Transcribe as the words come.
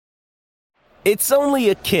It's only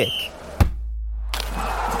a kick,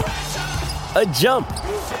 a jump,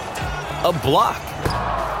 a block.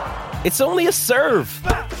 It's only a serve.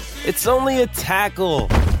 It's only a tackle,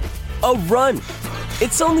 a run.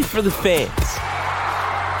 It's only for the fans.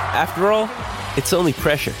 After all, it's only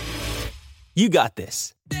pressure. You got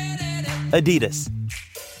this. Adidas.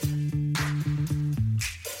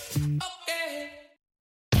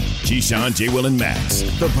 Keyshawn, J. Will, and Max,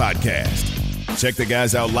 the podcast. Check the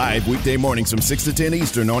guys out live weekday mornings from 6 to 10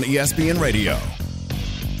 Eastern on ESPN Radio.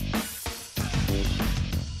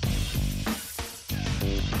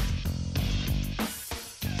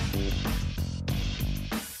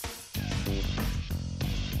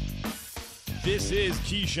 This is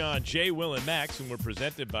Keyshawn, J. Will, and Max, and we're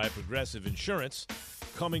presented by Progressive Insurance,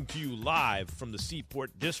 coming to you live from the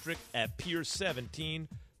Seaport District at Pier 17,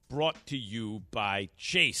 brought to you by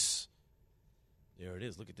Chase. There it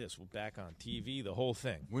is. Look at this. We're back on TV, the whole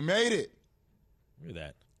thing. We made it. Look at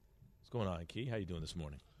that. What's going on, Key? How you doing this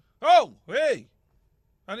morning? Oh, hey.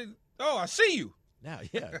 I see you. Now,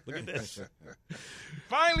 yeah, look at this.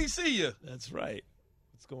 Finally see you. That's right.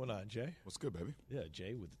 What's going on, Jay? What's good, baby? Yeah,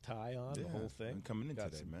 Jay with the tie on, the whole thing. I'm coming in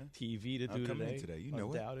Got today, some man. TV to do I'm coming today. in today. You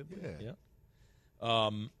know undoubtedly. it. Yeah.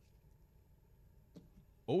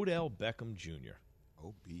 Odell Beckham Jr.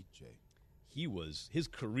 OBJ. His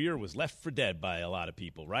career was left for dead by a lot of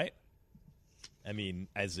people, right? I mean,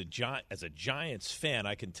 as a Giants fan,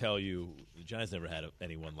 I can tell you the Giants never had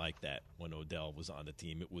anyone like that when Odell was on the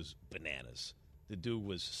team. It was bananas. The dude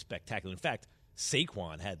was spectacular. In fact,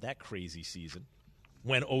 Saquon had that crazy season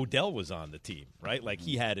when Odell was on the team, right? Like,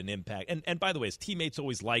 he had an impact. And by the way, his teammates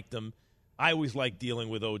always liked him. I always liked dealing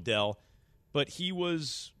with Odell. But he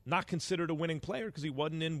was not considered a winning player because he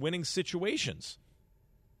wasn't in winning situations.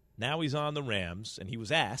 Now he's on the Rams, and he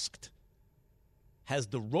was asked, has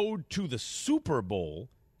the road to the Super Bowl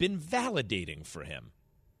been validating for him?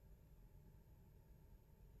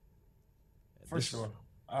 For sure.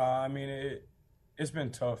 I mean, it's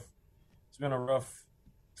been tough. It's been a rough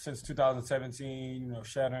since 2017,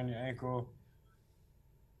 shattering your ankle,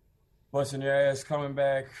 busting your ass, coming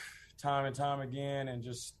back time and time again, and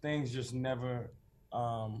just things just never,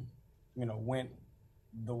 went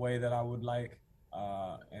the way that I would like.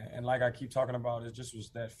 And like I keep talking about, it just was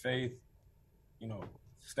that faith,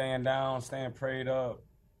 staying down, staying prayed up,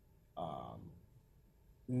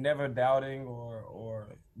 never doubting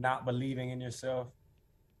or not believing in yourself.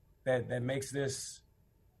 That makes this,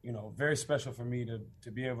 very special for me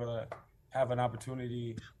to be able to have an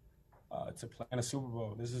opportunity to play in a Super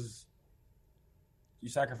Bowl. You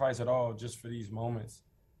sacrifice it all just for these moments.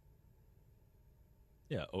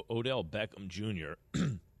 Yeah, Odell Beckham Jr.,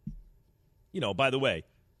 by the way,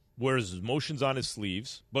 wears his emotions on his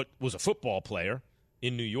sleeves, but was a football player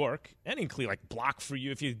in New York and in Cleveland, block for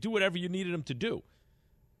you if you do whatever you needed him to do.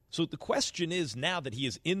 So the question is, now that he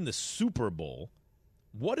is in the Super Bowl,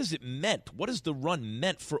 what has it meant? What has the run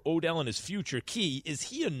meant for Odell in his future? Key, is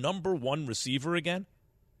he a number one receiver again?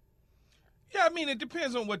 Yeah, I mean, it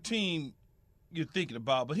depends on what team you're thinking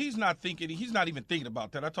about, but he's not even thinking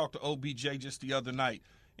about that. I talked to OBJ just the other night,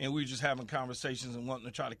 and we were just having conversations and wanting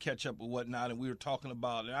to try to catch up with whatnot, and we were talking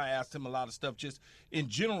about, and I asked him a lot of stuff just in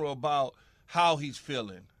general about how he's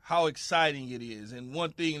feeling, how exciting it is. And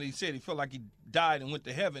one thing that he said, he felt like he died and went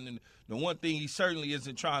to heaven, and the one thing he certainly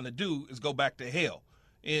isn't trying to do is go back to hell.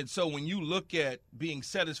 And so when you look at being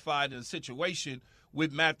satisfied in a situation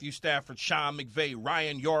with Matthew Stafford, Sean McVay,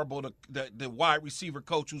 Ryan Yarble, the wide receiver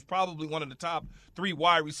coach, who's probably one of the top 3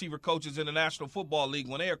 wide receiver coaches in the National Football League.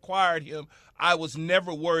 When they acquired him, I was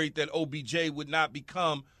never worried that OBJ would not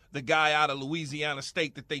become the guy out of Louisiana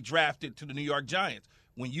State that they drafted to the New York Giants.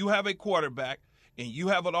 When you have a quarterback and you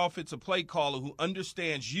have an offensive play caller who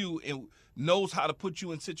understands you and knows how to put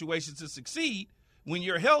you in situations to succeed, when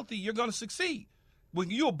you're healthy, you're going to succeed. When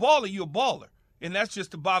you're a baller, you're a baller. And that's just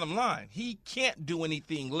the bottom line. He can't do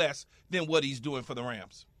anything less than what he's doing for the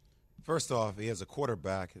Rams. First off, he has a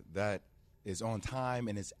quarterback that is on time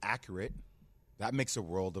and is accurate. That makes a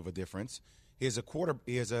world of a difference. He has a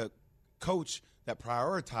coach that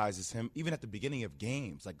prioritizes him even at the beginning of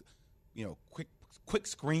games, like, quick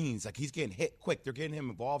screens, like he's getting hit quick. They're getting him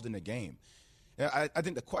involved in the game. And I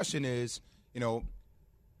think the question is,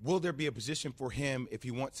 will there be a position for him if he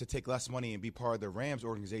wants to take less money and be part of the Rams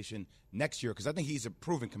organization next year? Because I think he's a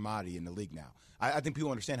proven commodity in the league now. I think people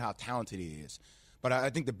understand how talented he is. But I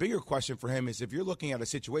think the bigger question for him is, if you're looking at a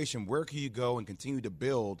situation, where can you go and continue to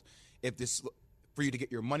build for you to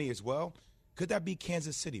get your money as well? Could that be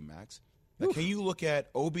Kansas City, Max? Like, can you look at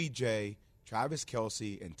OBJ, Travis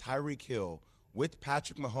Kelce, and Tyreek Hill with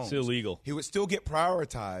Patrick Mahomes, It's illegal. he would still get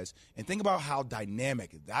prioritized. And think about how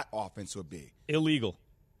dynamic that offense would be. Illegal.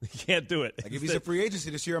 You can't do it. Like if he's a free agency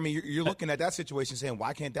this year, I mean, you're looking at that situation saying,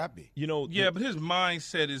 why can't that be? You know, Yeah, but his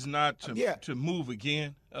mindset is not to move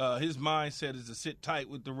again. His mindset is to sit tight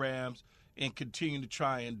with the Rams and continue to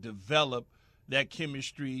try and develop that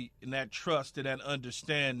chemistry and that trust and that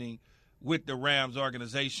understanding with the Rams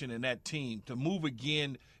organization and that team. To move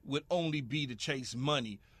again would only be to chase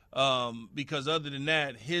money, because other than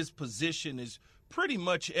that, his position is pretty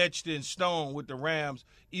much etched in stone with the Rams,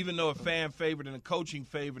 even though a fan favorite and a coaching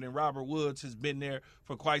favorite, and Robert Woods has been there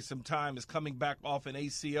for quite some time, is coming back off an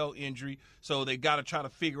ACL injury, so they got to try to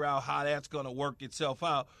figure out how that's going to work itself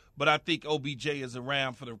out. But I think OBJ is a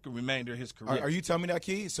Ram for the remainder of his career. Are you telling me that,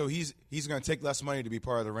 Key? So he's going to take less money to be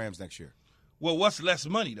part of the Rams next year? Well, what's less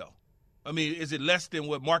money, though? I mean, is it less than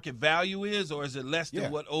what market value is, or is it less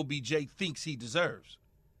than what OBJ thinks he deserves?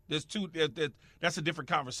 There's two. That's a different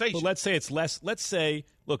conversation. But let's say it's less. Let's say,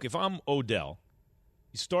 look, if I'm Odell,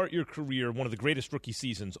 you start your career, one of the greatest rookie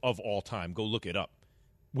seasons of all time, go look it up,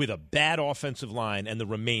 with a bad offensive line and the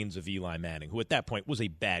remains of Eli Manning, who at that point was a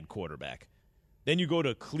bad quarterback. Then you go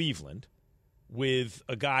to Cleveland with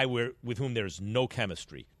a guy with whom there's no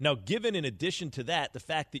chemistry. Now, given in addition to that, the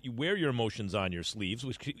fact that you wear your emotions on your sleeves,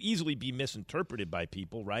 which could easily be misinterpreted by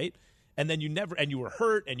people, right? And then you were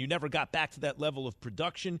hurt and you never got back to that level of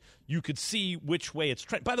production, you could see which way it's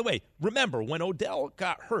trending. By the way, remember, when Odell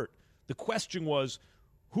got hurt, the question was,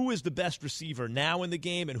 who is the best receiver now in the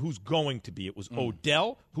game and who's going to be? It was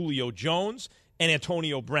Odell, Julio Jones, and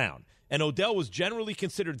Antonio Brown. And Odell was generally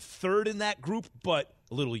considered third in that group, but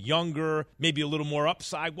a little younger, maybe a little more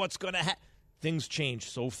upside. What's going to happen? Things change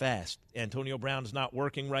so fast. Antonio Brown's not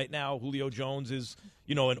working right now. Julio Jones is,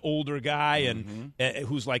 an older guy and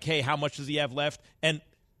who's like, hey, how much does he have left?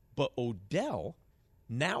 But Odell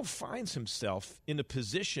now finds himself in a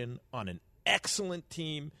position on an excellent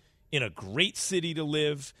team in a great city to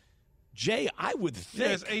live. Jay, I would think.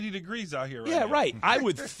 Yeah, it's 80 degrees out here right now. Yeah, right. I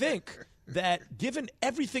would think that given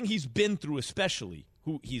everything he's been through, especially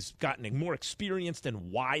who he's gotten more experienced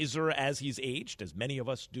and wiser as he's aged, as many of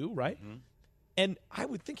us do, right? Mm-hmm. And I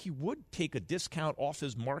would think he would take a discount off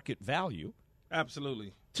his market value.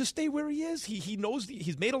 Absolutely. To stay where he is. He knows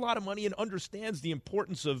he's made a lot of money and understands the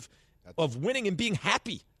importance of winning and being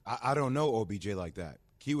happy. I don't know OBJ like that.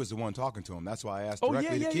 Key was the one talking to him. That's why I asked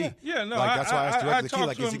directly to Key. Yeah, no, that's why I asked directly to Key.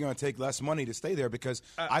 Like, is he going to take less money to stay there? Because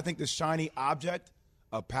I think the shiny object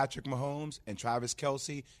of Patrick Mahomes and Travis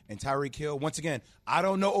Kelce and Tyreek Hill, once again, I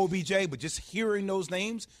don't know OBJ, but just hearing those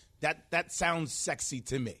names, that sounds sexy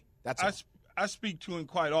to me. That's all. I speak to him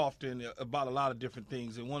quite often about a lot of different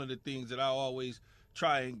things, and one of the things that I always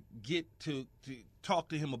try and get to talk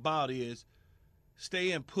to him about is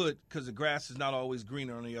stay and put, because the grass is not always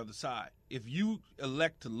greener on the other side. If you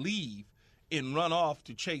elect to leave and run off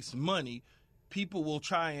to chase money, people will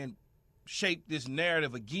try and shape this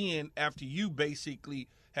narrative again after you basically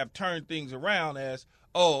have turned things around as,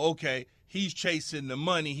 oh, okay, he's chasing the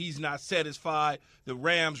money. He's not satisfied. The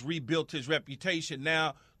Rams rebuilt his reputation.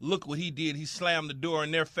 Now, look what he did. He slammed the door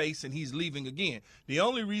in their face, and he's leaving again. The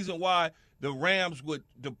only reason why the Rams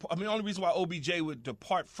the only reason why OBJ would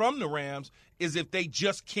depart from the Rams is if they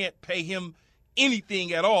just can't pay him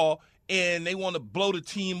anything at all, and they want to blow the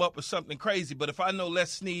team up or something crazy. But if I know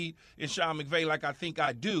Les Snead and Sean McVay like I think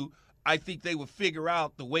I do, I think they would figure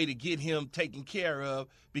out the way to get him taken care of,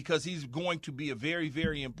 because he's going to be a very,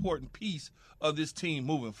 very important piece of this team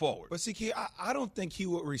moving forward. But see, Key, I don't think he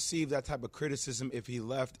would receive that type of criticism if he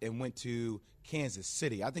left and went to Kansas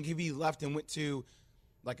City. I think if he left and went to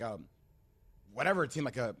whatever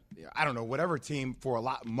team for a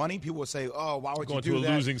lot of money, people would say, oh, why would you do that? Going to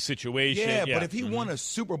a losing situation. Yeah, but if he won a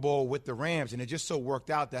Super Bowl with the Rams and it just so worked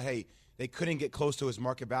out that, hey, they couldn't get close to his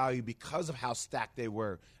market value because of how stacked they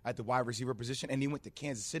were at the wide receiver position, and he went to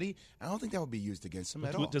Kansas City, I don't think that would be used against him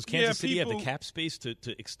at all. Does Kansas City have the cap space to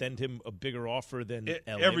extend him a bigger offer than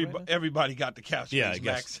LA? Everybody got the cap space, yeah, I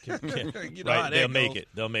guess. Max. You know, right, they'll make it.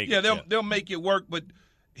 They'll make it. They'll make it work, but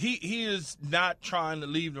he is not trying to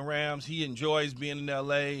leave the Rams. He enjoys being in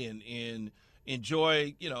LA and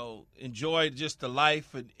enjoy just the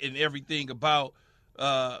life and everything about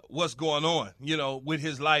what's going on, with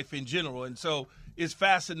his life in general. And so it's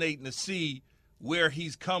fascinating to see where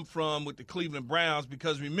he's come from with the Cleveland Browns,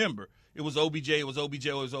 because remember, it was OBJ.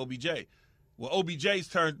 Well, OBJ's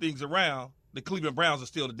turned things around. The Cleveland Browns are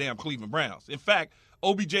still the damn Cleveland Browns. In fact,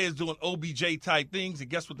 OBJ is doing OBJ-type things, and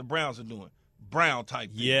guess what the Browns are doing? Brown-type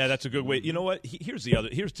things. Yeah, that's a good way. You know what? Here's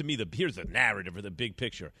the narrative or the big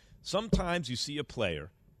picture. Sometimes you see a player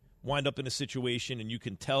wind up in a situation and you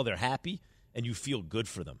can tell they're happy and you feel good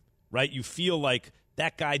for them. right? You feel like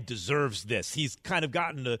that guy deserves this. He's kind of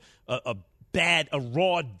gotten a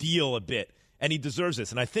raw deal a bit, and he deserves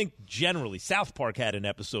this. And I think generally, South Park had an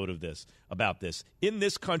episode of this about this. In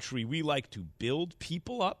this country, we like to build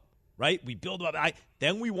people up, right? We build them up.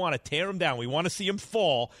 Then we want to tear them down. We want to see them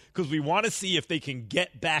fall because we want to see if they can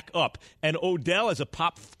get back up. And Odell, as a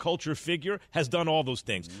pop culture figure, has done all those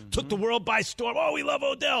things. Took the world by storm. Oh, we love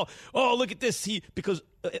Odell. Oh, look at this. Because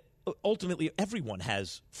ultimately, everyone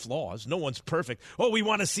has flaws. No one's perfect. Oh, we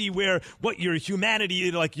want to see what your humanity,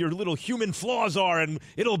 like your little human flaws are, and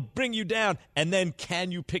it'll bring you down. And then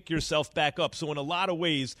can you pick yourself back up? So in a lot of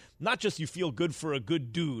ways, not just you feel good for a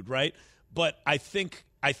good dude, right? But I think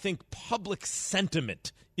public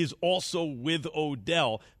sentiment is also with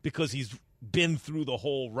Odell because he's been through the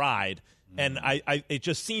whole ride. And it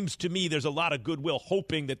just seems to me there's a lot of goodwill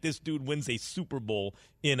hoping that this dude wins a Super Bowl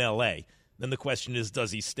in L.A. Then the question is,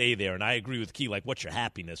 does he stay there? And I agree with Key, like, what's your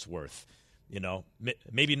happiness worth? You know,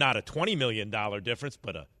 maybe not a $20 million difference,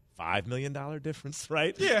 but a $5 million difference,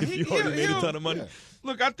 right? Yeah, if you already made a ton of money. Yeah.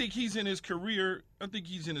 Look, I think he's in his career. I think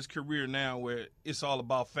he's in his career now where it's all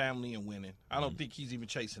about family and winning. I don't think he's even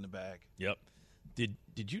chasing the bag. Yep.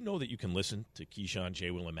 Did you know that you can listen to Keyshawn,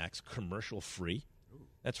 J. Will, and Max commercial free?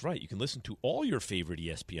 That's right. You can listen to all your favorite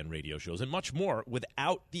ESPN radio shows and much more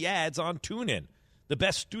without the ads on TuneIn, the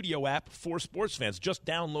best studio app for sports fans. Just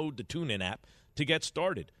download the TuneIn app to get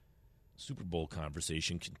started. Super Bowl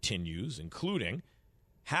conversation continues, including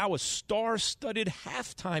how a star-studded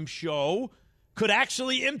halftime show could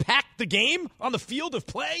actually impact the game on the field of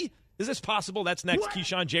play. Is this possible? That's next. What?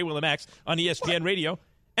 Keyshawn, J. Will, and Max on ESPN Radio.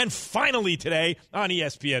 And finally today on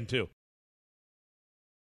ESPN2.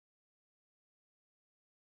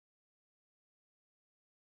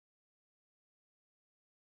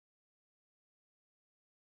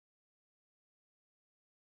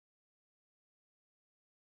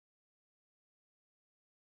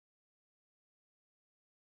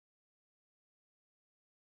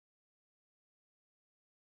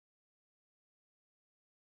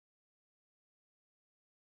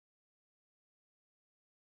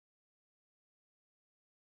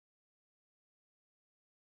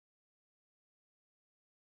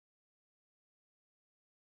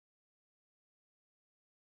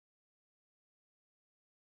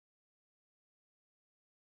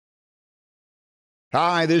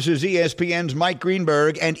 Hi, this is ESPN's Mike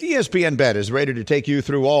Greenberg, and ESPN Bet is ready to take you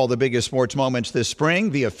through all the biggest sports moments this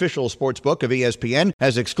spring. The official sports book of ESPN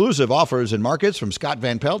has exclusive offers and markets from Scott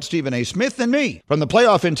Van Pelt, Stephen A. Smith, and me. From the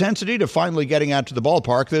playoff intensity to finally getting out to the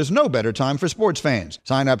ballpark, there's no better time for sports fans.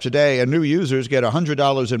 Sign up today, and new users get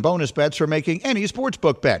 $100 in bonus bets for making any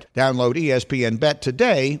sportsbook bet. Download ESPN Bet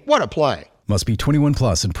today. What a play. Must be 21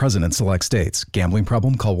 plus and present in select states. Gambling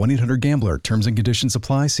problem? Call 1-800-GAMBLER. Terms and conditions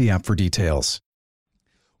apply. See app for details.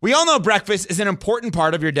 We all know breakfast is an important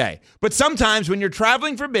part of your day, but sometimes when you're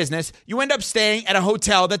traveling for business, you end up staying at a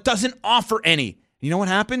hotel that doesn't offer any. You know what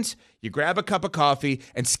happens? You grab a cup of coffee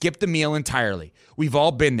and skip the meal entirely. We've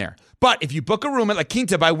all been there. But if you book a room at La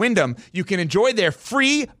Quinta by Wyndham, you can enjoy their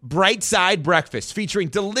free Bright Side breakfast featuring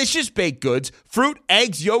delicious baked goods, fruit,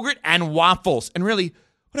 eggs, yogurt, and waffles. And really,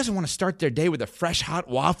 who doesn't want to start their day with a fresh, hot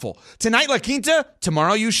waffle? Tonight, La Quinta,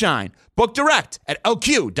 tomorrow you shine. Book direct at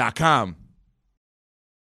lq.com.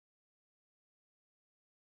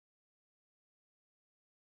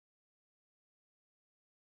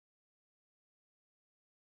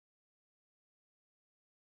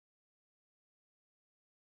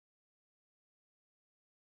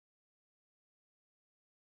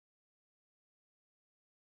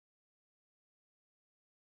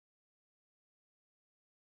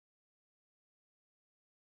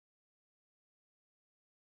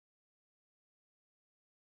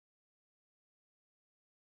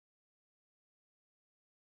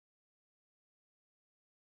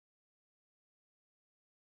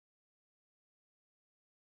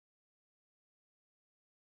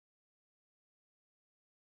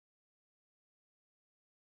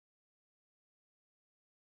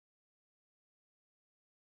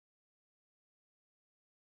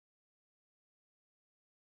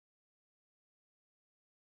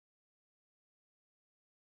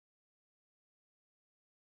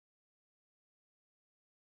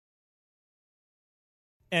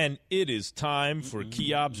 And it is time for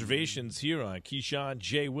Key Observations here on Keyshawn,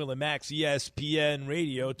 J. Will, and Max, ESPN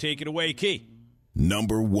Radio. Take it away, Key.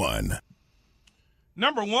 Number one,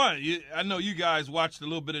 I know you guys watched a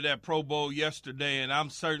little bit of that Pro Bowl yesterday, and I'm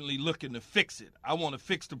certainly looking to fix it. I want to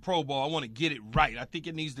fix the Pro Bowl. I want to get it right. I think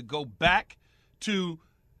it needs to go back to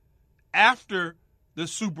after the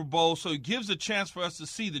Super Bowl so it gives a chance for us to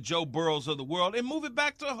see the Joe Burrows of the world and move it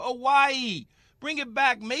back to Hawaii. Bring it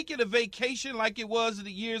back. Make it a vacation like it was in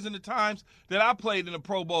the years and the times that I played in the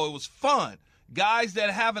Pro Bowl. It was fun. Guys that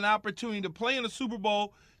have an opportunity to play in the Super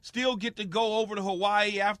Bowl still get to go over to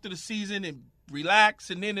Hawaii after the season and relax,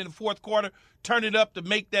 and then in the fourth quarter, turn it up to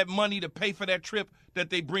make that money to pay for that trip that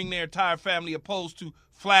they bring their entire family, opposed to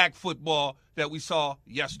flag football that we saw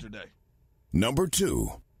yesterday. Number 2.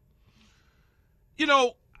 You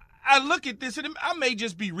know, I look at this, and I may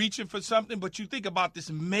just be reaching for something, but you think about this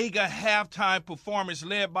mega halftime performance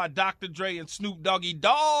led by Dr. Dre and Snoop Doggy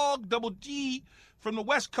Dogg, Double G, from the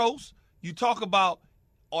West Coast. You talk about,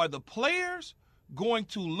 are the players going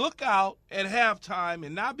to look out at halftime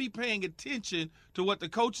and not be paying attention to what the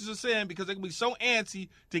coaches are saying because they're going to be so antsy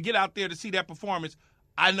to get out there to see that performance?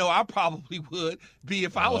 I know I probably would be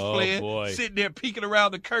if I was playing, sitting there peeking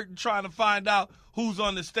around the curtain trying to find out who's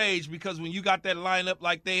on the stage, because when you got that lineup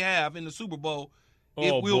like they have in the Super Bowl,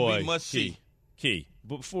 it will be must-see. Key.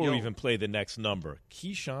 Before we even play the next number,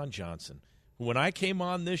 Keyshawn Johnson, who when I came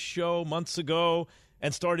on this show months ago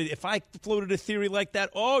and started, if I floated a theory like that,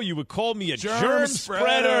 you would call me a germ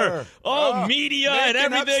spreader. Media and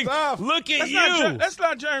everything. Look at you. That's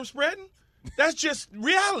not germ spreading. That's just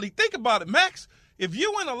reality. Think about it, Max. If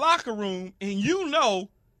you in a locker room and you know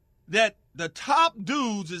that the top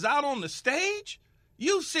dudes is out on the stage,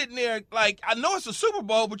 you sitting there like, I know it's a Super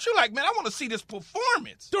Bowl, but you're like, man, I want to see this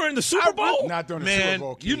performance during the Super Bowl. Not during the Super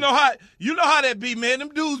Bowl. You know how that be, man. Them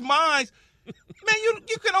dudes' minds. Man,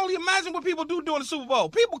 you can only imagine what people do during the Super Bowl.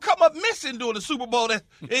 People come up missing during the Super Bowl.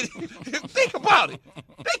 Think about it.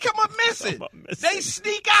 They come up missing. They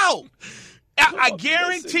sneak out. I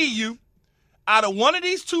guarantee you, out of one of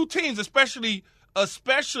these two teams, especially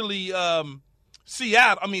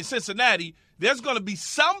Cincinnati, there's going to be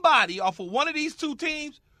somebody off of one of these two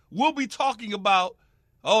teams we'll be talking about,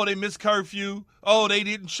 they missed curfew, they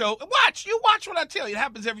didn't show. Watch what I tell you. It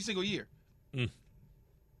happens every single year.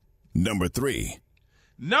 Number 3.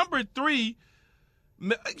 Number three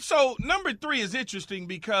is interesting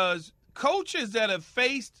because coaches that have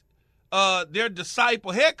faced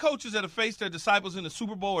head coaches that have faced their disciples in the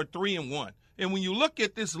Super Bowl are 3-1. And when you look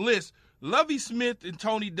at this list, Lovie Smith and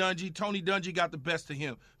Tony Dungy got the best of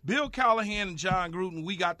him. Bill Callahan and John Gruden,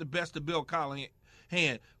 we got the best of Bill Callahan.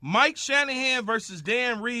 Mike Shanahan versus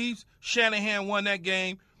Dan Reeves, Shanahan won that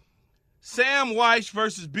game. Sam Weiss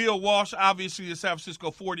versus Bill Walsh, obviously the San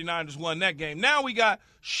Francisco 49ers won that game. Now we got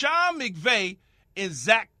Sean McVay and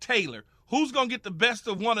Zach Taylor. Who's going to get the best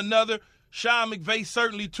of one another? Sean McVay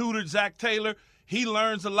certainly tutored Zach Taylor. He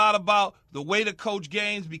learns a lot about the way to coach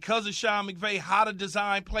games because of Sean McVay, how to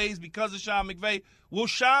design plays because of Sean McVay. Will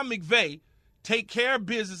Sean McVay take care of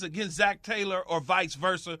business against Zach Taylor, or vice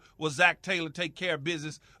versa? Will Zach Taylor take care of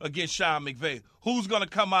business against Sean McVay? Who's going to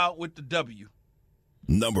come out with the W?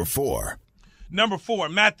 Number 4,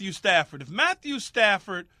 Matthew Stafford. If Matthew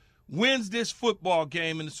Stafford wins this football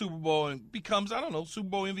game in the Super Bowl and becomes, Super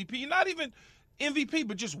Bowl MVP, not even MVP,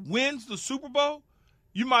 but just wins the Super Bowl,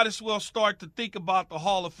 you might as well start to think about the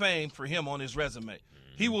Hall of Fame for him on his resume.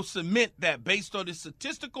 He will cement that based on his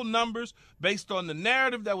statistical numbers, based on the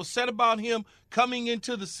narrative that was said about him coming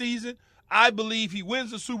into the season. I believe he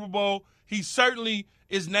wins the Super Bowl. He certainly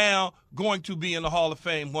is now going to be in the Hall of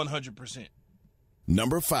Fame 100%.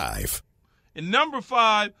 Number 5. And number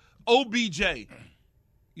 5, OBJ.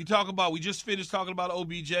 We just finished talking about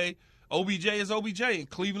OBJ. OBJ is OBJ, and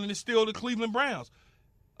Cleveland is still the Cleveland Browns.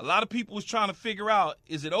 A lot of people was trying to figure out,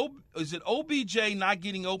 is it OBJ not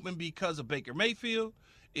getting open because of Baker Mayfield?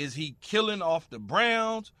 Is he killing off the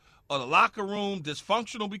Browns? Or the locker room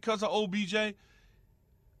dysfunctional because of OBJ?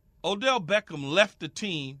 Odell Beckham left the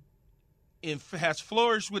team and has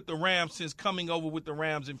flourished with the Rams since coming over with the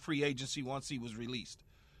Rams in free agency once he was released.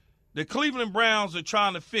 The Cleveland Browns are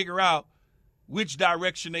trying to figure out which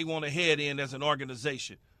direction they want to head in as an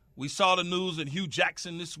organization. We saw the news in Hugh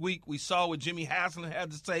Jackson this week. We saw what Jimmy Haslam had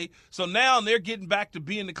to say. So now they're getting back to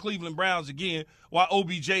being the Cleveland Browns again, while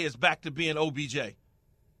OBJ is back to being OBJ.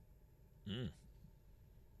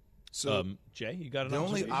 So, Jay, you got an the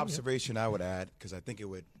observation? only observation I would add, because I think it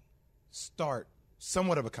would start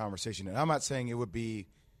somewhat of a conversation, and I'm not saying it would be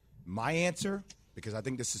my answer, because I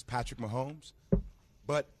think this is Patrick Mahomes,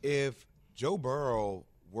 but if Joe Burrow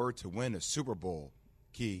were to win a Super Bowl,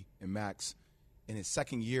 Key and Max, in his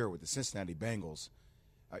second year with the Cincinnati Bengals,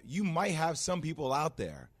 you might have some people out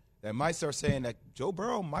there that might start saying that Joe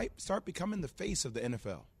Burrow might start becoming the face of the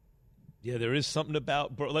NFL. Yeah, there is something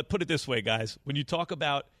about Burrow. Let's put it this way, guys. When you talk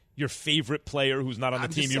about your favorite player who's not on the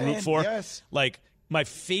team you root for, yes. Like my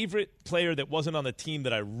favorite player that wasn't on the team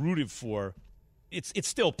that I rooted for, it's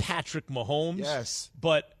still Patrick Mahomes. Yes.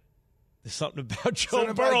 But There's something about Joe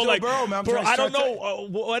Something Burrow. about Joe like, Burrow, man. I don't know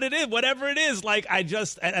what it is, whatever it is. Like, I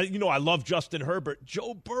love Justin Herbert.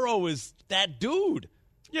 Joe Burrow is that dude.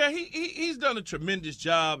 Yeah, he's done a tremendous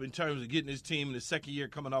job in terms of getting his team in the second year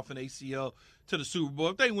coming off an ACL to the Super Bowl.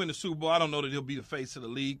 If they win the Super Bowl, I don't know that he'll be the face of the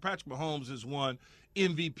league. Patrick Mahomes has won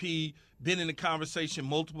MVP, been in the conversation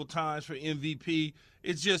multiple times for MVP.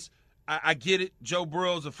 It's just, I get it. Joe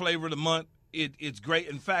Burrow's a flavor of the month. It's great.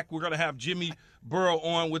 In fact, we're going to have Jimmy Burrow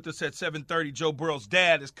on with us at 7:30. Joe Burrow's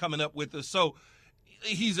dad is coming up with us. So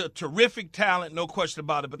he's a terrific talent, no question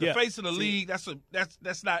about it. But the face of the league,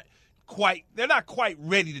 that's not quite. They're not quite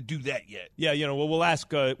ready to do that yet. Yeah, we'll ask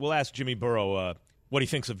Jimmy Burrow what he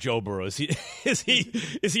thinks of Joe Burrow. Is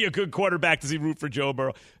he a good quarterback? Does he root for Joe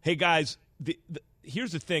Burrow? Hey guys,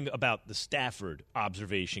 here's the thing about the Stafford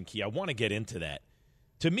observation, Key. I want to get into that.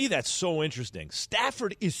 To me, that's so interesting.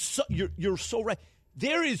 Stafford is you're so right.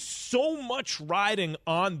 There is so much riding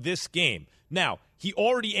on this game. Now, he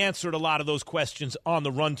already answered a lot of those questions on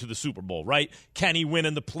the run to the Super Bowl, right? Can he win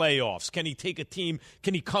in the playoffs? Can he take a team?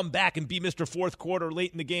 Can he come back and be Mr. Fourth Quarter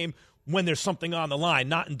late in the game when there's something on the line,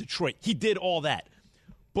 not in Detroit? He did all that.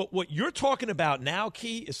 But what you're talking about now,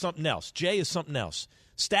 Key, is something else. Jay is something else.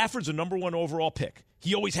 Stafford's a number 1 overall pick.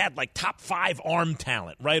 He always had like top 5 arm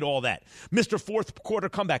talent, right? All that. Mr. Fourth Quarter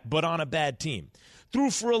comeback, but on a bad team. Threw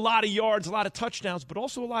for a lot of yards, a lot of touchdowns, but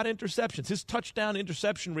also a lot of interceptions. His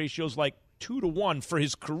touchdown-interception ratio is like 2-to-1 for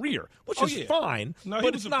his career, which is fine. No, but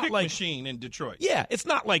he was it's a not pick like machine in Detroit. Yeah, it's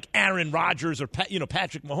not like Aaron Rodgers or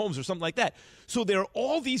Patrick Mahomes or something like that. So there are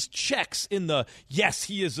all these checks in the yes,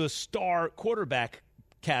 he is a star quarterback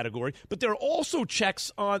category, but there are also checks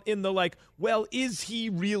in the like, well, is he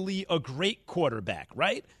really a great quarterback,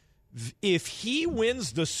 right? If he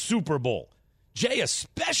wins the Super Bowl, Jay,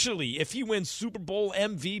 especially if he wins Super Bowl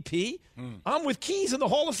MVP, I'm with Keys in the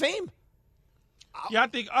Hall of Fame. Yeah,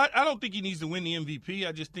 I don't think he needs to win the MVP.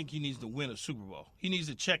 I just think he needs to win a Super Bowl. He needs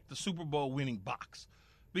to check the Super Bowl winning box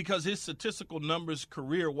because his statistical numbers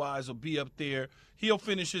career-wise will be up there. He'll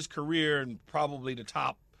finish his career in probably the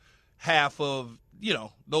top half of,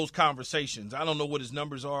 those conversations. I don't know what his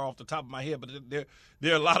numbers are off the top of my head, but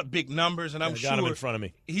there are a lot of big numbers, and I'm sure got him in front of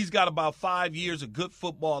me. He's got about 5 years of good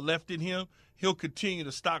football left in him. He'll continue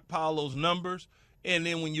to stockpile those numbers, and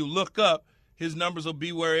then when you look up, his numbers will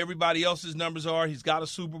be where everybody else's numbers are. He's got a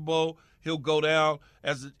Super Bowl. He'll go down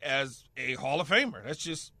as a Hall of Famer. That's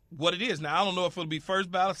just what it is. Now, I don't know if it'll be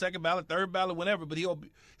first ballot, second ballot, third ballot, whatever, but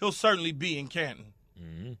he'll certainly be in Canton.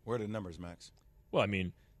 Mm-hmm. Where are the numbers, Max? Well, I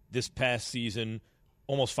mean, this past season,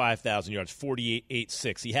 almost 5,000 yards,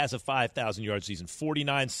 48.86. He has a 5,000-yard season,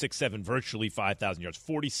 49.67, virtually 5,000 yards,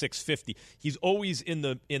 46.50. He's always in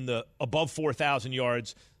the above 4,000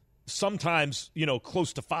 yards, sometimes,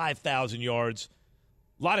 close to 5,000 yards.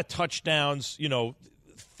 A lot of touchdowns,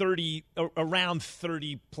 30 around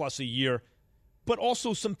 30 plus a year, but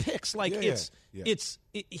also some picks. Like he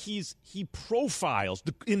profiles.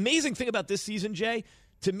 The amazing thing about this season, Jay,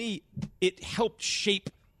 to me, it helped shape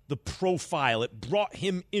the profile. It brought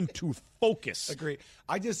him into focus. Agree.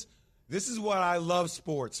 This is why I love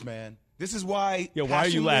sports, man. This is why why are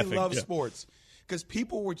you laughing? Love sports. Because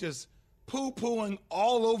people were just poo-pooing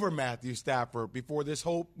all over Matthew Stafford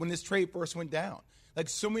when this trade first went down. Like,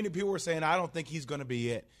 so many people were saying, I don't think he's going to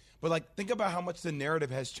be it. But, like, think about how much the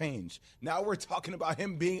narrative has changed. Now we're talking about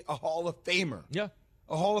him being a Hall of Famer. Yeah.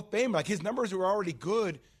 A Hall of Famer. Like, his numbers were already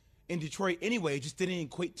good in Detroit anyway. It just didn't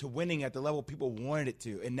equate to winning at the level people wanted it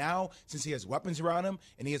to. And now, since he has weapons around him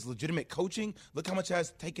and he has legitimate coaching, look how much it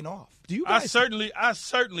has taken off. I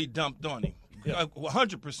certainly dumped on him.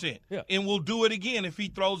 100%. Yeah. And we'll do it again if he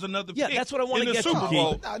throws another pick that's what I want in to the get Super to.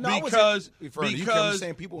 Bowl. Because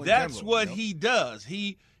that's general, what he does.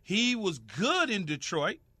 He was good in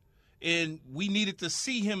Detroit, and we needed to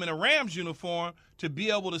see him in a Rams uniform to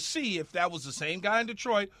be able to see if that was the same guy in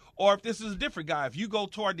Detroit or if this is a different guy. If you go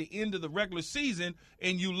toward the end of the regular season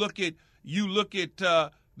and you look at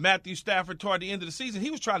Matthew Stafford toward the end of the season,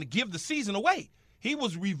 he was trying to give the season away. He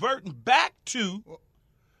was reverting back to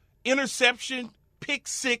interception, pick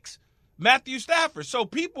six, Matthew Stafford. So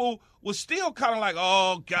people was still kind of like,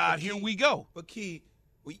 oh, God, here we go. But, Key,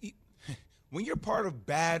 when you're part of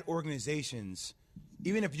bad organizations,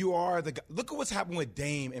 even if you are the guy, look at what's happening with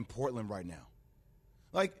Dame in Portland right now.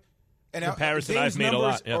 Like, and comparison Dame's I've made a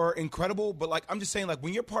lot. Numbers are incredible, but like I'm just saying, like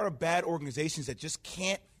when you're part of bad organizations that just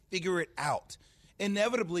can't figure it out,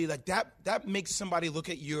 inevitably, like that makes somebody look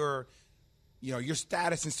at your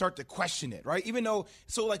status and start to question it, right? Even though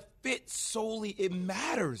fit solely it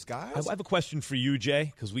matters, guys. I have a question for you,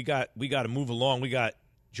 Jay, because we got to move along. We got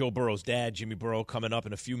Joe Burrow's dad, Jimmy Burrow, coming up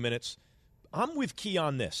in a few minutes. I'm with Key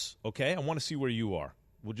on this, okay? I want to see where you are.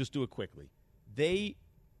 we'll just do it quickly.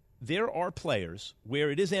 There are players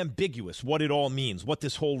where it is ambiguous what it all means, what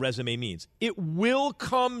this whole resume means. It will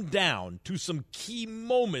come down to some key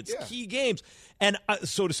moments, key games, and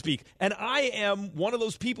so to speak. And I am one of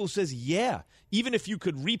those people who says, even if you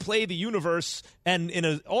could replay the universe and in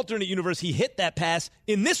an alternate universe he hit that pass,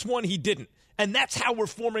 in this one he didn't. And that's how we're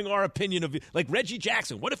forming our opinion of, like, Reggie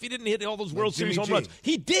Jackson. What if he didn't hit all those World Series home runs?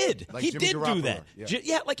 He did. He did do that. He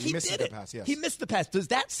did it. Pass, yes. He missed the pass. Does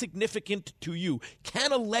that significant to you?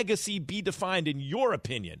 Can a legacy be defined, in your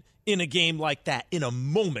opinion, in a game like that, in a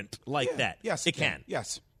moment like that? Yes, it can.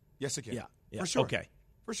 Yes, it can. Yeah. For sure. Okay.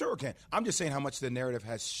 For sure it can. I'm just saying how much the narrative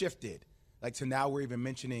has shifted. Like, to now we're even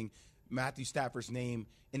mentioning Matthew Stafford's name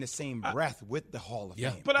in the same breath with the Hall of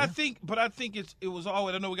Fame. But I think it was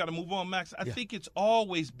always. I know we got to move on, Max. I think it's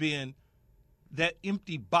always been that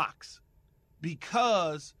empty box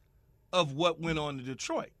because of what went on in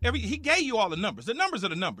Detroit. He gave you all the numbers. The numbers are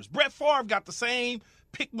the numbers. Brett Favre got the same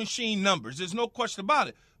pick machine numbers. There's no question about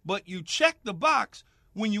it. But you check the box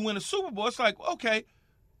when you win a Super Bowl. It's like, okay,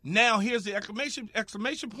 now here's the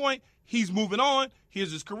exclamation point. He's moving on.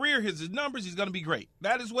 Here's his career. Here's his numbers. He's going to be great.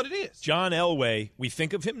 That is what it is. John Elway, we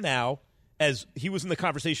think of him now as he was in the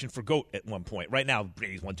conversation for GOAT at one point. Right now,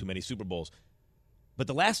 Brady's won too many Super Bowls. But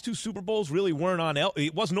the last two Super Bowls really weren't on Elway.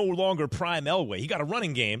 It was no longer prime Elway. He got a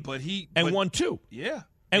running game and won two. Yeah.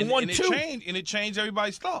 And won two. It changed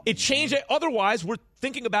everybody's thought. It changed it. Otherwise, we're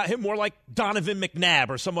thinking about him more like Donovan McNabb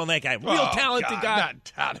or someone like that. Real talented guy.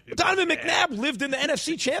 Donovan McNabb lived in the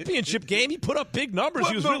NFC Championship game. He put up big numbers.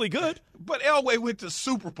 He was really good. But Elway went to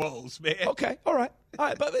Super Bowls, man. Okay, all right.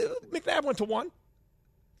 But McNabb went to one.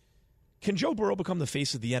 Can Joe Burrow become the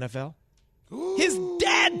face of the NFL? Ooh. His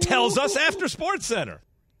dad tells us after SportsCenter.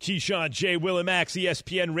 Keyshawn, J. Will, and Max,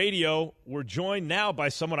 ESPN Radio. We're joined now by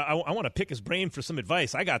someone. I want to pick his brain for some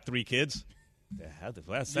advice. I got 3 kids.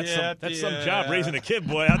 That's some job raising a kid,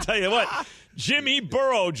 boy. I'll tell you what. Jimmy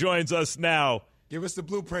Burrow joins us now. Give us the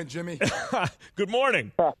blueprint, Jimmy. Good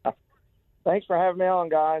morning. Thanks for having me on,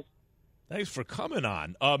 guys. Thanks for coming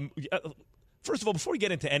on. First of all, before we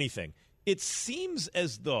get into anything, it seems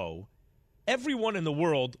as though everyone in the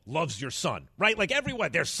world loves your son, right? Like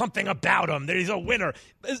everyone, there's something about him. He's a winner.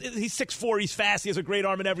 He's 6'4", he's fast, he has a great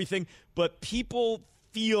arm and everything, but people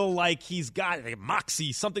feel like he's got like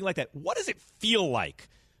moxie, something like that. What does it feel like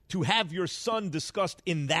to have your son discussed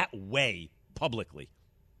in that way publicly?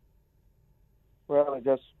 Well, it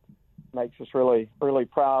just makes us really, really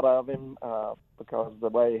proud of him because of the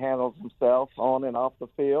way he handles himself on and off the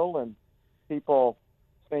field, and people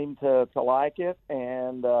seem to like it,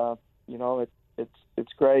 and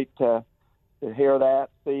it's great to hear that,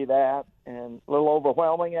 see that, and a little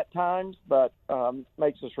overwhelming at times, but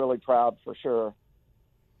makes us really proud for sure.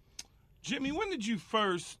 Jimmy, when did you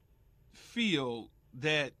first feel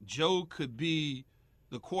that Joe could be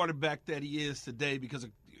the quarterback that he is today? Because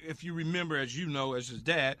if you remember, as you know, as his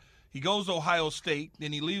dad, he goes to Ohio State,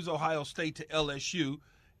 then he leaves Ohio State to LSU,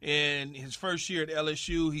 and his first year at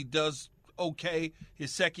LSU, he does okay.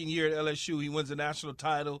 His second year at LSU, he wins a national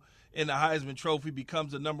title in the Heisman Trophy,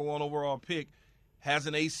 becomes the number 1 overall pick, has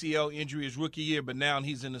an ACL injury his rookie year, but now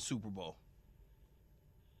he's in the Super Bowl.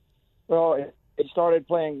 Well, he started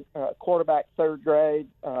playing quarterback 3rd grade.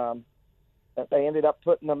 They ended up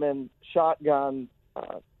putting him in shotgun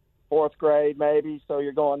 4th grade maybe, so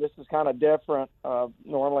you're going, this is kind of different.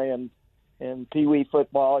 Normally in Pee Wee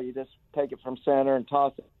football, you just take it from center and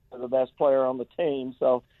toss it to the best player on the team.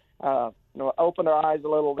 So opened our eyes a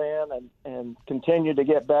little then and continued to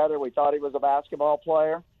get better. We thought he was a basketball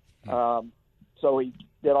player. So he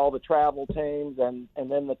did all the travel teams, and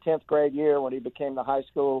then the 10th grade year when he became the high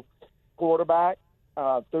school quarterback,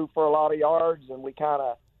 threw for a lot of yards, and we kind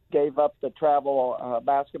of gave up the travel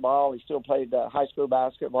basketball. He still played high school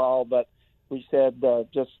basketball, but we said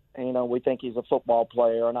we think he's a football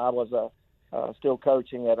player, and I was still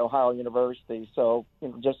coaching at Ohio University. So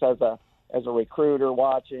just as a recruiter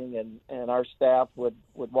watching, and our staff would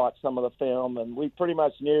watch some of the film, and we pretty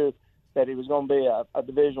much knew that he was going to be a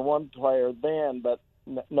Division I player then, but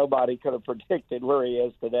nobody could have predicted where he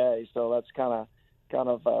is today. So that's kind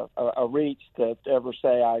of a reach to ever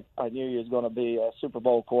say I knew he was going to be a Super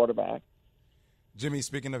Bowl quarterback. Jimmy,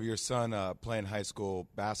 speaking of your son playing high school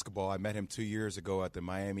basketball, I met him 2 years ago at the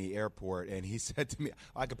Miami airport, and he said to me,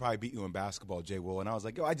 I could probably beat you in basketball, Jay Will. And I was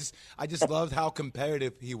like, I just loved how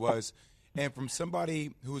competitive he was. And from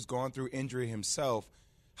somebody who's gone through injury himself,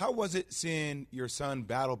 how was it seeing your son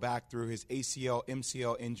battle back through his ACL,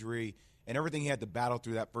 MCL injury, and everything he had to battle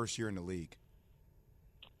through that first year in the league?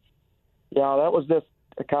 Yeah, that was just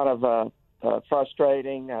kind of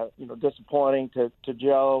frustrating, disappointing to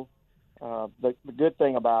Joe. the good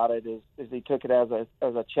thing about it is he took it as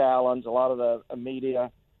a challenge. A lot of the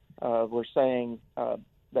media were saying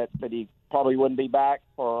that he probably wouldn't be back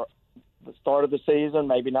for the start of the season,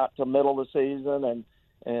 maybe not till middle of the season,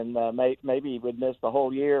 and maybe he would miss the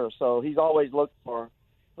whole year. So he's always looked for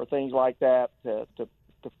things like that to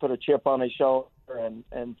put a chip on his shoulder.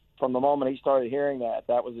 And from the moment he started hearing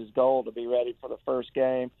that was his goal, to be ready for the first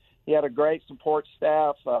game. He had a great support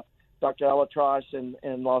staff. Dr. Elatrosh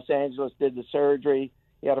in Los Angeles did the surgery.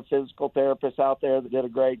 He had a physical therapist out there that did a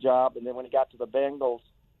great job. And then when he got to the Bengals,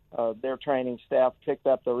 their training staff picked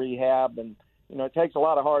up the rehab. And, it takes a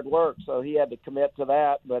lot of hard work, so he had to commit to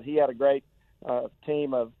that. But he had a great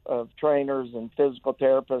team of trainers and physical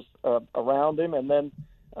therapists around him. And then,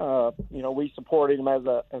 we supported him as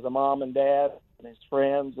a mom and dad and his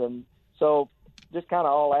friends. And so just kind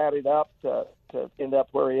of all added up to end up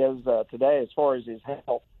where he is today as far as his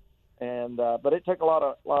health. And but it took a lot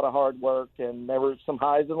of hard work, and there were some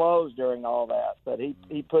highs and lows during all that. But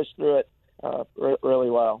he pushed through it really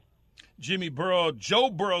well. Jimmy Burrow,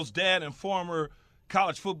 Joe Burrow's dad and former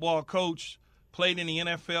college football coach, played in the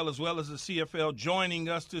NFL as well as the CFL, joining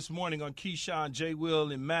us this morning on Keyshawn, J.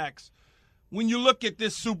 Will, and Max. When you look at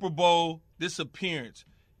this Super Bowl, this appearance,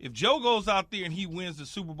 if Joe goes out there and he wins the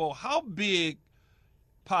Super Bowl, how big,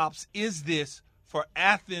 Pops, is this for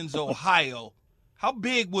Athens, Ohio? How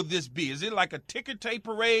big will this be? Is it like a ticker tape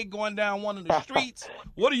parade going down one of the streets?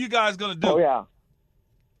 What are you guys going to do? Oh, yeah.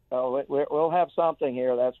 Oh, we'll have something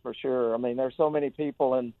here, that's for sure. I mean, there's so many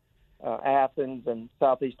people in Athens and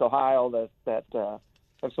Southeast Ohio that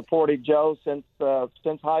have supported Joe since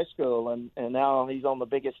high school, and now he's on the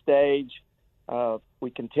biggest stage.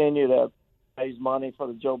 We continue to raise money for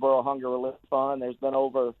the Joe Burrow Hunger Relief Fund. There's been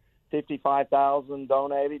over $55,000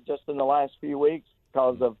 donated just in the last few weeks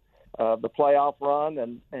because of the playoff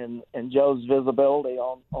run and Joe's visibility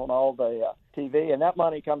on all the TV. And that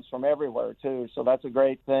money comes from everywhere, too, so that's a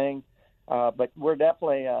great thing. But we're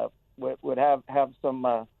definitely would have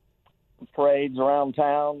some parades around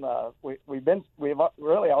town. We've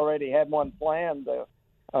really already had one planned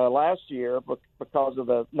last year because of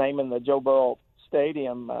the naming the Joe Burrow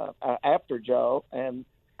Stadium after Joe, and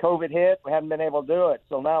COVID hit. We haven't been able to do it,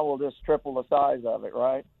 so now we'll just triple the size of it,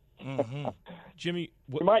 right? Mm-hmm. Jimmy,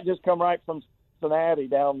 we might just come right from Cincinnati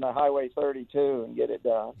down the Highway 32 and get it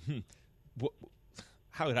done.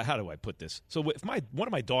 How do I put this? So if one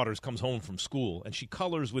of my daughters comes home from school and she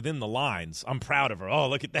colors within the lines, I'm proud of her. Oh,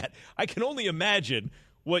 look at that. I can only imagine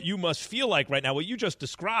what you must feel like right now, what you just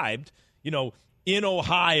described, in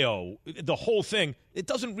Ohio, the whole thing. It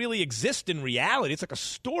doesn't really exist in reality. It's like a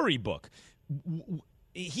storybook.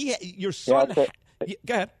 Your son go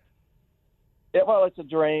ahead. Yeah, well, it's a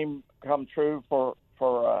dream come true for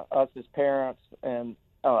us as parents, and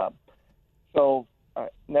so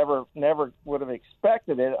never would have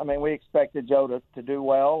expected it. I mean, we expected Joe to do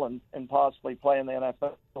well and possibly play in the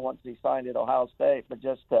NFL once he signed at Ohio State, but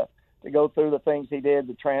just to go through the things he did,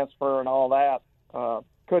 the transfer and all that,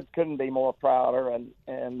 couldn't be more prouder,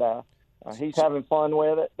 and he's having fun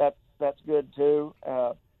with it. That's good too.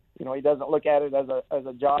 He doesn't look at it as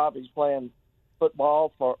a job. He's playing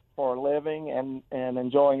football for a living and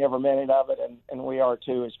enjoying every minute of it, and we are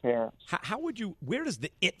too as parents. Where does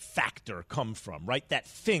the it factor come from, right? That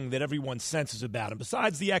thing that everyone senses about him,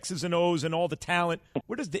 besides the X's and O's and all the talent,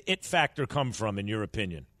 where does the it factor come from, in your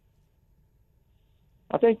opinion?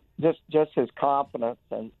 I think just his confidence,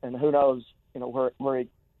 and who knows, where he's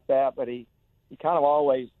at, but he kind of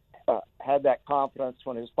always had that confidence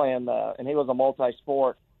when he was playing, and he was a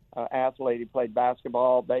multi-sport athlete. He played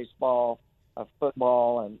basketball, baseball,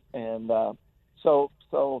 football, and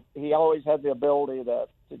so he always had the ability to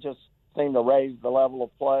just seem to raise the level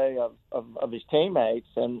of play of his teammates,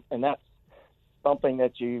 and that's something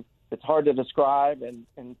it's hard to describe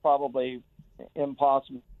and probably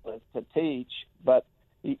impossible to teach, but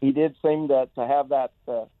he did seem to have that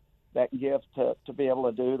gift to be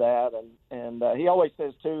able to do that, and he always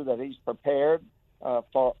says too that he's prepared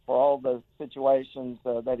for all the situations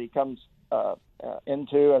that he comes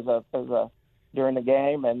into as a during the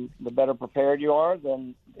game, and the better prepared you are,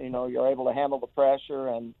 then you're able to handle the pressure,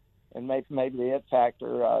 and maybe the it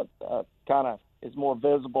factor kind of is more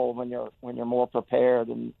visible when you're more prepared,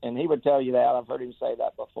 and he would tell you that. I've heard him say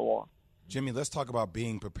that before. Jimmy, let's talk about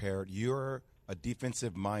being prepared. You're a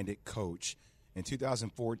defensive-minded coach. In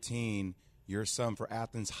 2014, your son for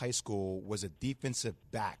Athens High School was a defensive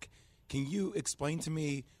back. Can you explain to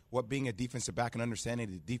me what being a defensive back and understanding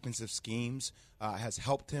the defensive schemes has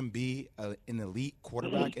helped him be an elite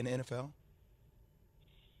quarterback in the NFL?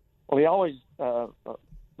 Well, he always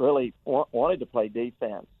really wanted to play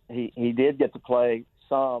defense. He did get to play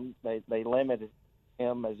some. They limited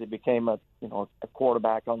him as he became a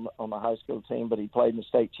quarterback on the high school team, but he played in the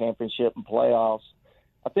state championship and playoffs.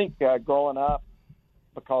 I think growing up,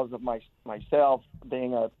 because of myself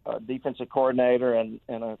being a defensive coordinator and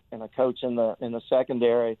a coach in the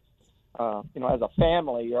secondary, as a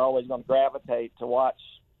family, you're always going to gravitate to watch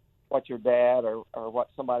what your dad or what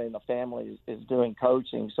somebody in the family is doing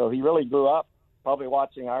coaching. So he really grew up probably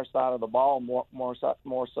watching our side of the ball more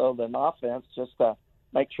so than offense, just to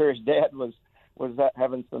make sure his dad was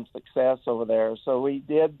having some success over there. So we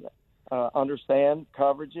did understand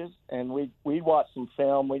coverages, and we watched some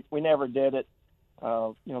film. We never did it.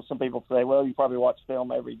 Some people say, well, you probably watch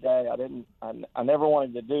film every day. I never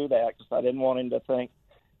wanted to do that because I didn't want him to think,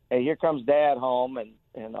 hey, here comes Dad home, and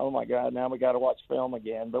oh my God, now we got to watch film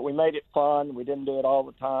again. But we made it fun. We didn't do it all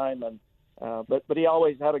the time, and but he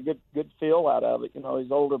always had a good feel out of it.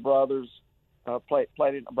 His older brothers played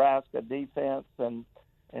at Nebraska defense, and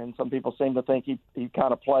some people seem to think he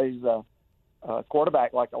kind of plays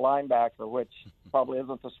quarterback like a linebacker, which probably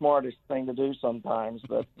isn't the smartest thing to do sometimes,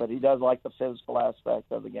 but he does like the physical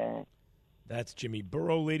aspect of the game. That's Jimmy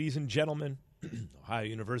Burrow, ladies and gentlemen, Ohio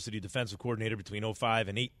University defensive coordinator between 2005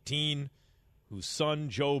 and 2018, whose son,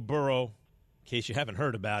 Joe Burrow, in case you haven't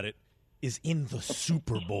heard about it, is in the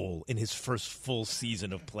Super Bowl in his first full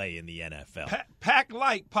season of play in the NFL. Pack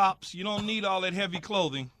light, Pops. You don't need all that heavy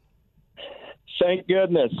clothing. Thank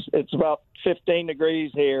goodness. It's about 15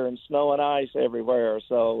 degrees here and snow and ice everywhere.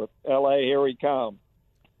 So with L.A., here we come.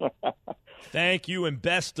 Thank you, and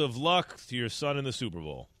best of luck to your son in the Super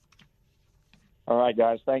Bowl. All right,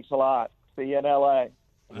 guys. Thanks a lot. See you in L.A.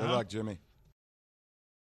 Good luck, Jimmy.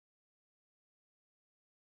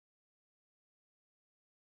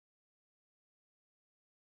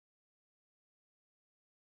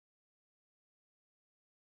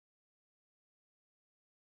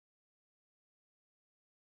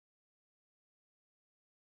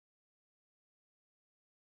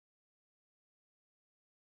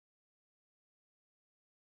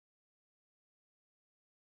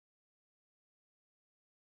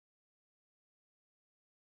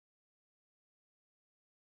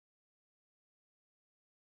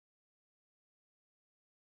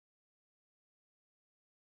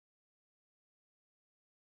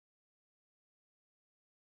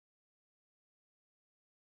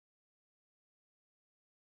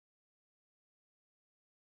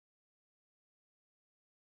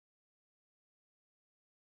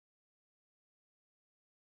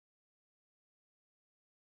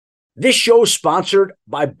 This show is sponsored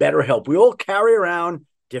by BetterHelp. We all carry around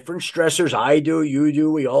different stressors. I do, you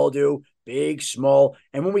do, we all do, big, small.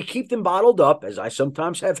 And when we keep them bottled up, as I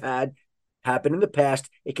sometimes have had happen in the past,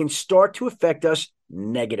 it can start to affect us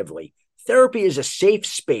negatively. Therapy is a safe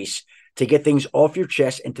space to get things off your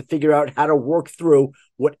chest and to figure out how to work through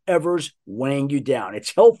whatever's weighing you down.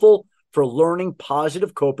 It's helpful for learning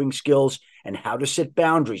positive coping skills and how to set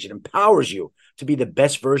boundaries. It empowers you to be the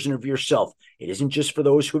best version of yourself. It isn't just for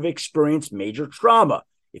those who have experienced major trauma.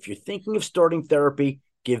 If you're thinking of starting therapy,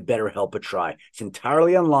 give BetterHelp a try. It's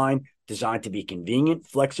entirely online, designed to be convenient,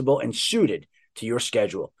 flexible, and suited to your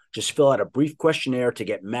schedule. Just fill out a brief questionnaire to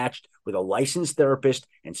get matched with a licensed therapist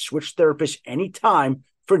and switch therapists anytime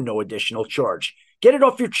for no additional charge. Get it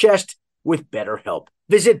off your chest with BetterHelp.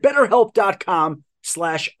 Visit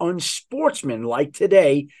BetterHelp.com/unsportsmanlike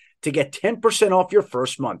today to get 10% off your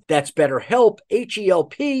first month. That's BetterHelp,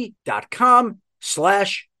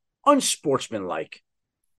 HELP.com/unsportsmanlike.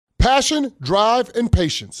 Passion, drive, and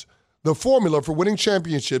patience. The formula for winning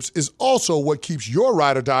championships is also what keeps your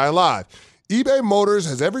ride or die alive. eBay Motors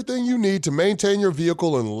has everything you need to maintain your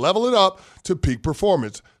vehicle and level it up to peak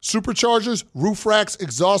performance. Superchargers, roof racks,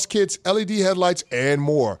 exhaust kits, LED headlights, and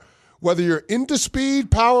more. Whether you're into speed,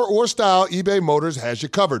 power, or style, eBay Motors has you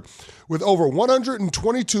covered. With over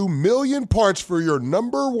 122 million parts for your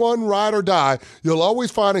number one ride or die, you'll always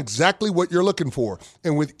find exactly what you're looking for.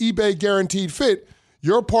 And with eBay Guaranteed Fit,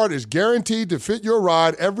 your part is guaranteed to fit your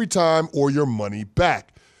ride every time or your money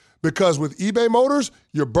back. Because with eBay Motors,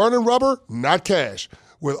 you're burning rubber, not cash.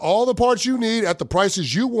 With all the parts you need at the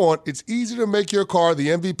prices you want, it's easy to make your car the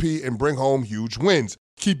MVP and bring home huge wins.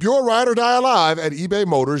 Keep your ride or die alive at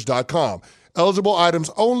ebaymotors.com. Eligible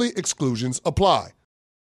items only. Exclusions apply.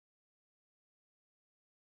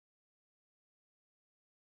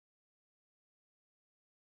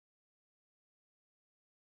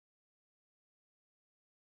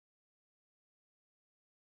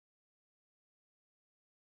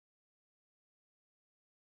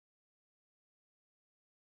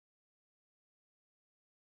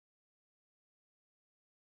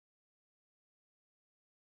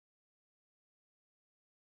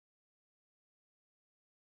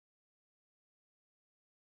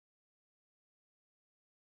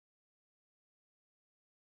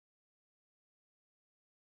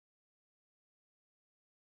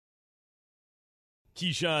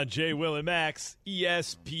 Keyshawn, J. Will, and Max,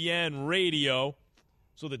 ESPN Radio.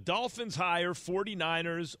 So the Dolphins hire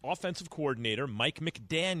 49ers offensive coordinator Mike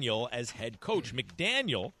McDaniel as head coach.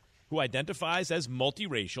 McDaniel, who identifies as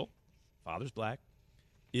multiracial, father's black,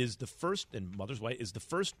 is the first, and mother's white, is the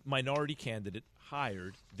first minority candidate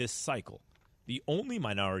hired this cycle. The only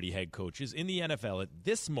minority head coaches in the NFL at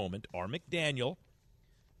this moment are McDaniel,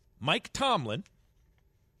 Mike Tomlin,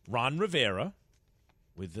 Ron Rivera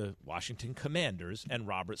with the Washington Commanders, and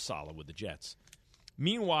Robert Saleh with the Jets.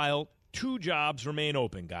 Meanwhile, 2 jobs remain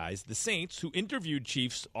open, guys. The Saints, who interviewed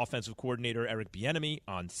Chiefs offensive coordinator Eric Bieniemy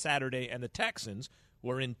on Saturday, and the Texans,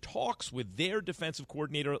 who are in talks with their defensive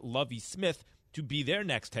coordinator Lovie Smith to be their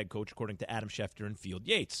next head coach, according to Adam Schefter and Field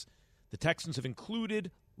Yates. The Texans have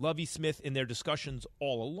included Lovie Smith in their discussions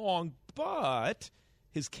all along, but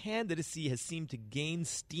his candidacy has seemed to gain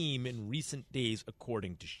steam in recent days,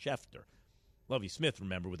 according to Schefter. Lovie Smith,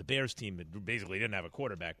 remember, with the Bears team that basically didn't have a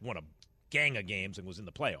quarterback, won a gang of games and was in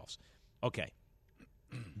the playoffs. Okay.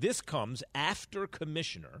 This comes after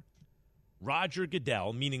Commissioner Roger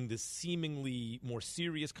Goodell, meaning the seemingly more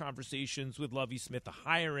serious conversations with Lovie Smith, the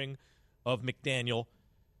hiring of McDaniel.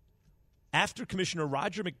 After Commissioner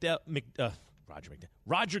Roger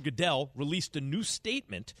Goodell released a new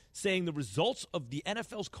statement saying the results of the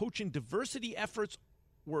NFL's coaching diversity efforts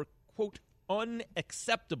were, quote,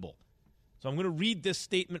 unacceptable. So I'm going to read this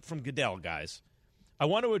statement from Goodell, guys. I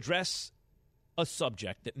want to address a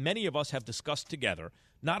subject that many of us have discussed together,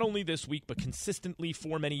 not only this week, but consistently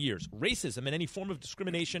for many years. Racism and any form of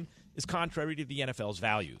discrimination is contrary to the NFL's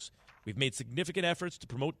values. We've made significant efforts to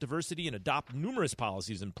promote diversity and adopt numerous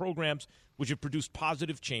policies and programs which have produced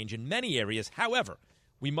positive change in many areas. However,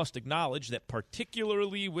 we must acknowledge that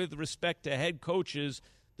particularly with respect to head coaches,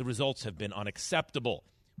 the results have been unacceptable.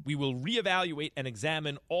 We will reevaluate and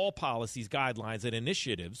examine all policies, guidelines, and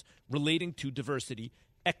initiatives relating to diversity,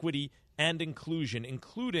 equity, and inclusion,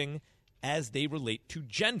 including as they relate to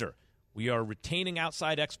gender. We are retaining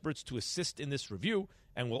outside experts to assist in this review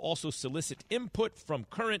and will also solicit input from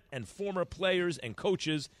current and former players and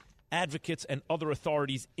coaches, advocates, and other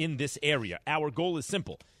authorities in this area. Our goal is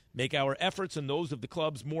simple: make our efforts and those of the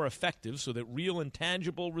clubs more effective so that real and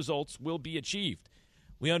tangible results will be achieved.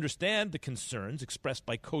 We understand the concerns expressed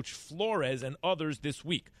by Coach Flores and others this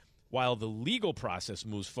week. While the legal process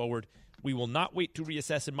moves forward, we will not wait to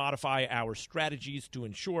reassess and modify our strategies to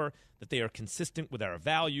ensure that they are consistent with our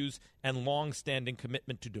values and long-standing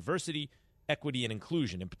commitment to diversity, equity, and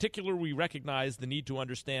inclusion. In particular, we recognize the need to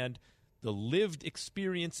understand the lived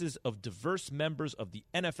experiences of diverse members of the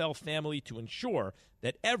NFL family to ensure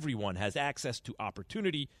that everyone has access to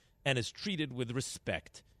opportunity and is treated with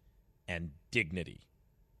respect and dignity.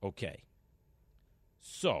 Okay.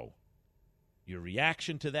 So, your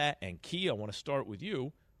reaction to that, and Key, I want to start with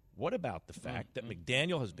you. What about the fact that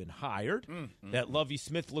McDaniel has been hired, that Lovie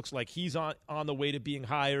Smith looks like he's on the way to being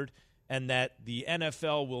hired, and that the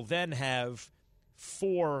NFL will then have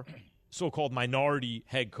 4 so-called minority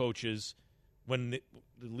head coaches when the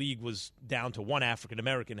league was down to 1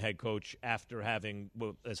 African-American head coach after having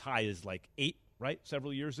as high as like 8, right,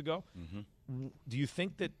 several years ago? Mm-hmm. Do you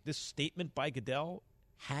think that this statement by Goodell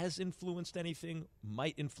has influenced anything,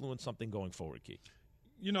 might influence something going forward, Keith?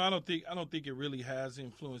 You know, I don't think it really has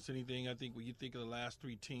influenced anything. I think when you think of the last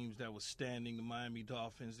 3 teams that was standing, the Miami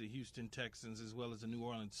Dolphins, the Houston Texans, as well as the New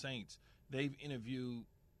Orleans Saints, they've interviewed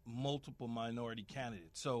multiple minority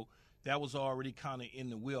candidates. So that was already kind of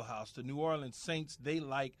in the wheelhouse. The New Orleans Saints, they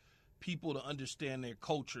like people to understand their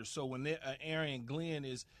culture. So when Aaron Glenn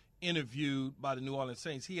is interviewed by the New Orleans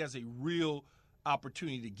Saints, he has a real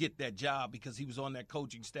opportunity to get that job because he was on that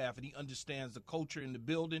coaching staff and he understands the culture in the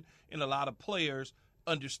building, and a lot of players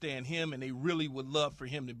understand him and they really would love for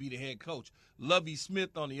him to be the head coach. Lovie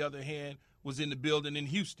Smith, on the other hand, was in the building in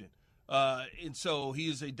Houston. And so he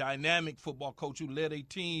is a dynamic football coach who led a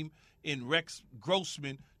team in Rex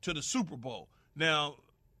Grossman to the Super Bowl. Now,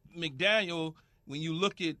 McDaniel, when you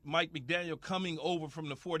look at Mike McDaniel coming over from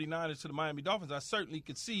the 49ers to the Miami Dolphins, I certainly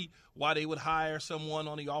could see why they would hire someone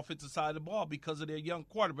on the offensive side of the ball because of their young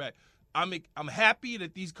quarterback. I'm happy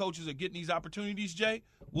that these coaches are getting these opportunities, Jay.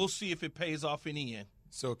 We'll see if it pays off in the end.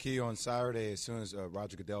 So, Key, on Saturday, as soon as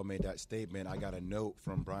Roger Goodell made that statement, I got a note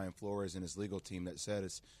from Brian Flores and his legal team that said,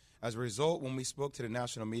 as a result, when we spoke to the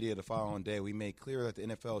national media the following day, we made clear that the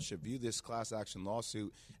NFL should view this class action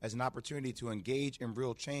lawsuit as an opportunity to engage in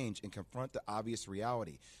real change and confront the obvious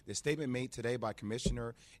reality. The statement made today by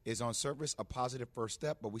Commissioner is on surface a positive first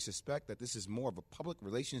step, but we suspect that this is more of a public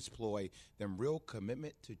relations ploy than real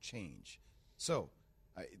commitment to change. So,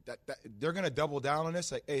 They're going to double down on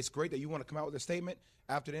this. Like, hey, it's great that you want to come out with a statement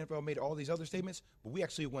after the NFL made all these other statements, but we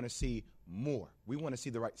actually want to see more. We want to see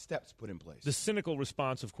the right steps put in place. The cynical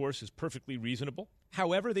response, of course, is perfectly reasonable.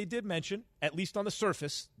 However, they did mention, at least on the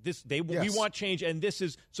surface, we want change, and this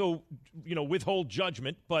is so, withhold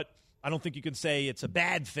judgment, but I don't think you can say it's a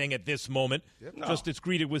bad thing at this moment. Yep. Just it's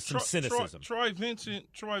greeted with some cynicism. Troy Vincent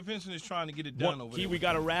is trying to get it done over there. We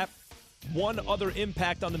got to wrap. One other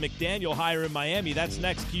impact on the McDaniel hire in Miami. That's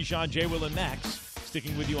next. Keyshawn, J. Will, and Max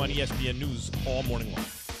sticking with you on ESPN News all morning long.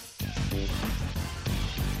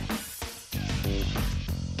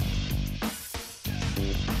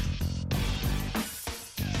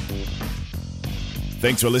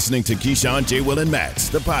 Thanks for listening to Keyshawn, J. Will, and Max,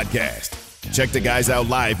 the podcast. Check the guys out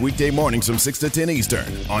live weekday mornings from 6 to 10 Eastern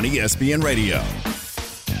on ESPN Radio.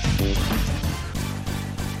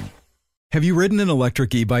 Have you ridden an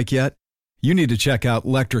electric e-bike yet? You need to check out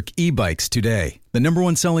Electric E-Bikes today, the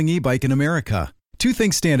 #1 selling e-bike in America. Two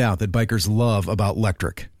things stand out that bikers love about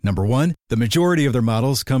Electric. Number one, the majority of their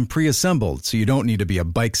models come pre-assembled, so you don't need to be a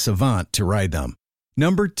bike savant to ride them.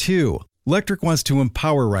 Number two, Electric wants to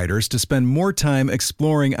empower riders to spend more time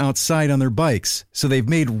exploring outside on their bikes, so they've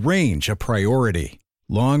made range a priority.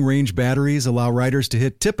 Long-range batteries allow riders to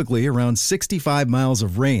hit typically around 65 miles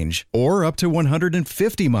of range, or up to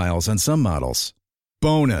 150 miles on some models.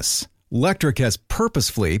 Bonus, Electric has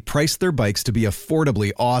purposefully priced their bikes to be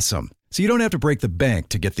affordably awesome, so you don't have to break the bank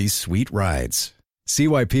to get these sweet rides. See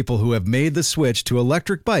why people who have made the switch to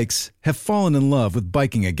electric bikes have fallen in love with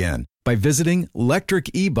biking again by visiting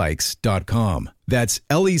electricebikes.com. That's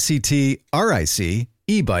LECTRIC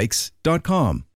ebikes.com.